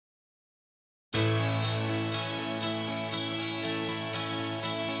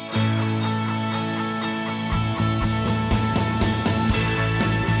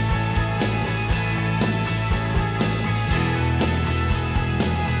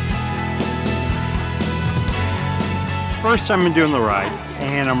first time I'm doing the ride,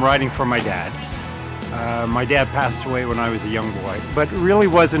 and I'm riding for my dad. My dad passed away when I was a young boy, but it really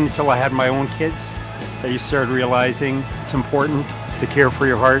wasn't until I had my own kids that you started realizing it's important to care for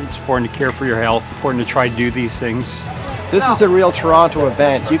your heart, it's important to care for your health, it's important to try to do these things. This is a real Toronto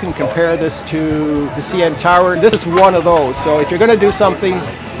event. You can compare this to the CN Tower. This is one of those, so if you're going to do something,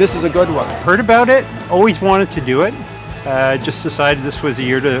 this is a good one. Heard about it, always wanted to do it. Just decided this was a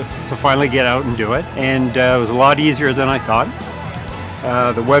year to finally get out and do it, and it was a lot easier than I thought.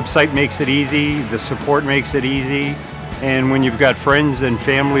 The website makes it easy, the support makes it easy, and when you've got friends and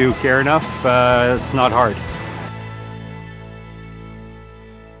family who care enough, it's not hard.